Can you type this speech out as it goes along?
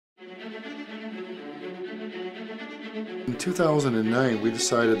2009, we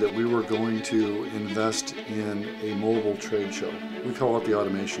decided that we were going to invest in a mobile trade show. We call it the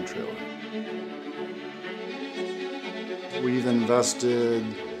automation trailer. We've invested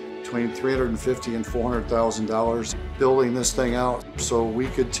between $350,000 and $400,000 building this thing out so we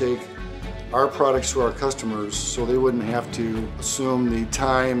could take our products to our customers so they wouldn't have to assume the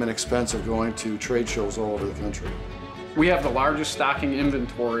time and expense of going to trade shows all over the country. We have the largest stocking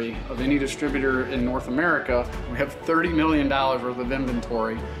inventory of any distributor in North America. We have $30 million worth of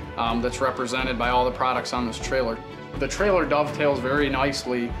inventory that's represented by all the products on this trailer. The trailer dovetails very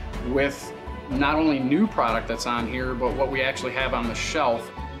nicely with not only new product that's on here, but what we actually have on the shelf.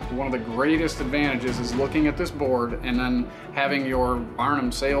 One of the greatest advantages is looking at this board and then having your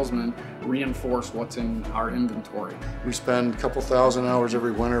Barnum salesman reinforce what's in our inventory. We spend a couple thousand hours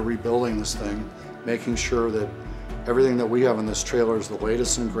every winter rebuilding this thing, making sure that everything that we have in this trailer is the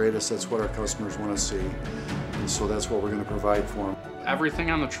latest and greatest. That's what our customers want to see. And so that's what we're going to provide for them. Everything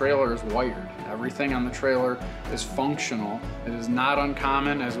on the trailer is wired. Everything on the trailer is functional. It is not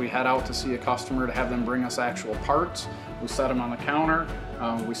uncommon as we head out to see a customer to have them bring us actual parts. We set them on the counter.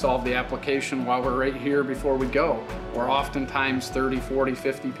 We solve the application while we're right here before we go. Or oftentimes 30, 40,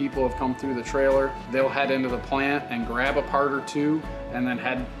 50 people have come through the trailer. They'll head into the plant and grab a part or two and then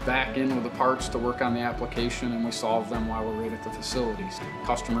head back in with the parts to work on the application, and we solve them while we're right at the facilities.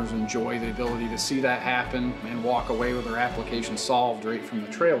 Customers enjoy the ability to see that happen and walk away with their application solved right from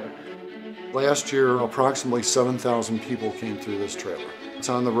the trailer. Last year, approximately 7,000 people came through this trailer. It's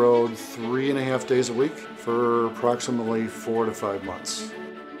on the road 3.5 days a week for approximately 4 to 5 months.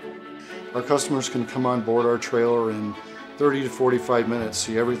 Our customers can come on board our trailer in 30 to 45 minutes,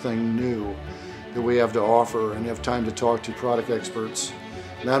 see everything new that we have to offer, and have time to talk to product experts,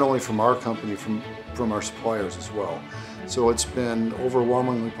 not only from our company, from our suppliers as well. So it's been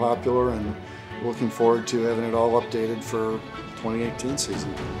overwhelmingly popular, and looking forward to having it all updated for 2018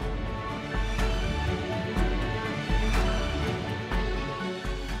 season.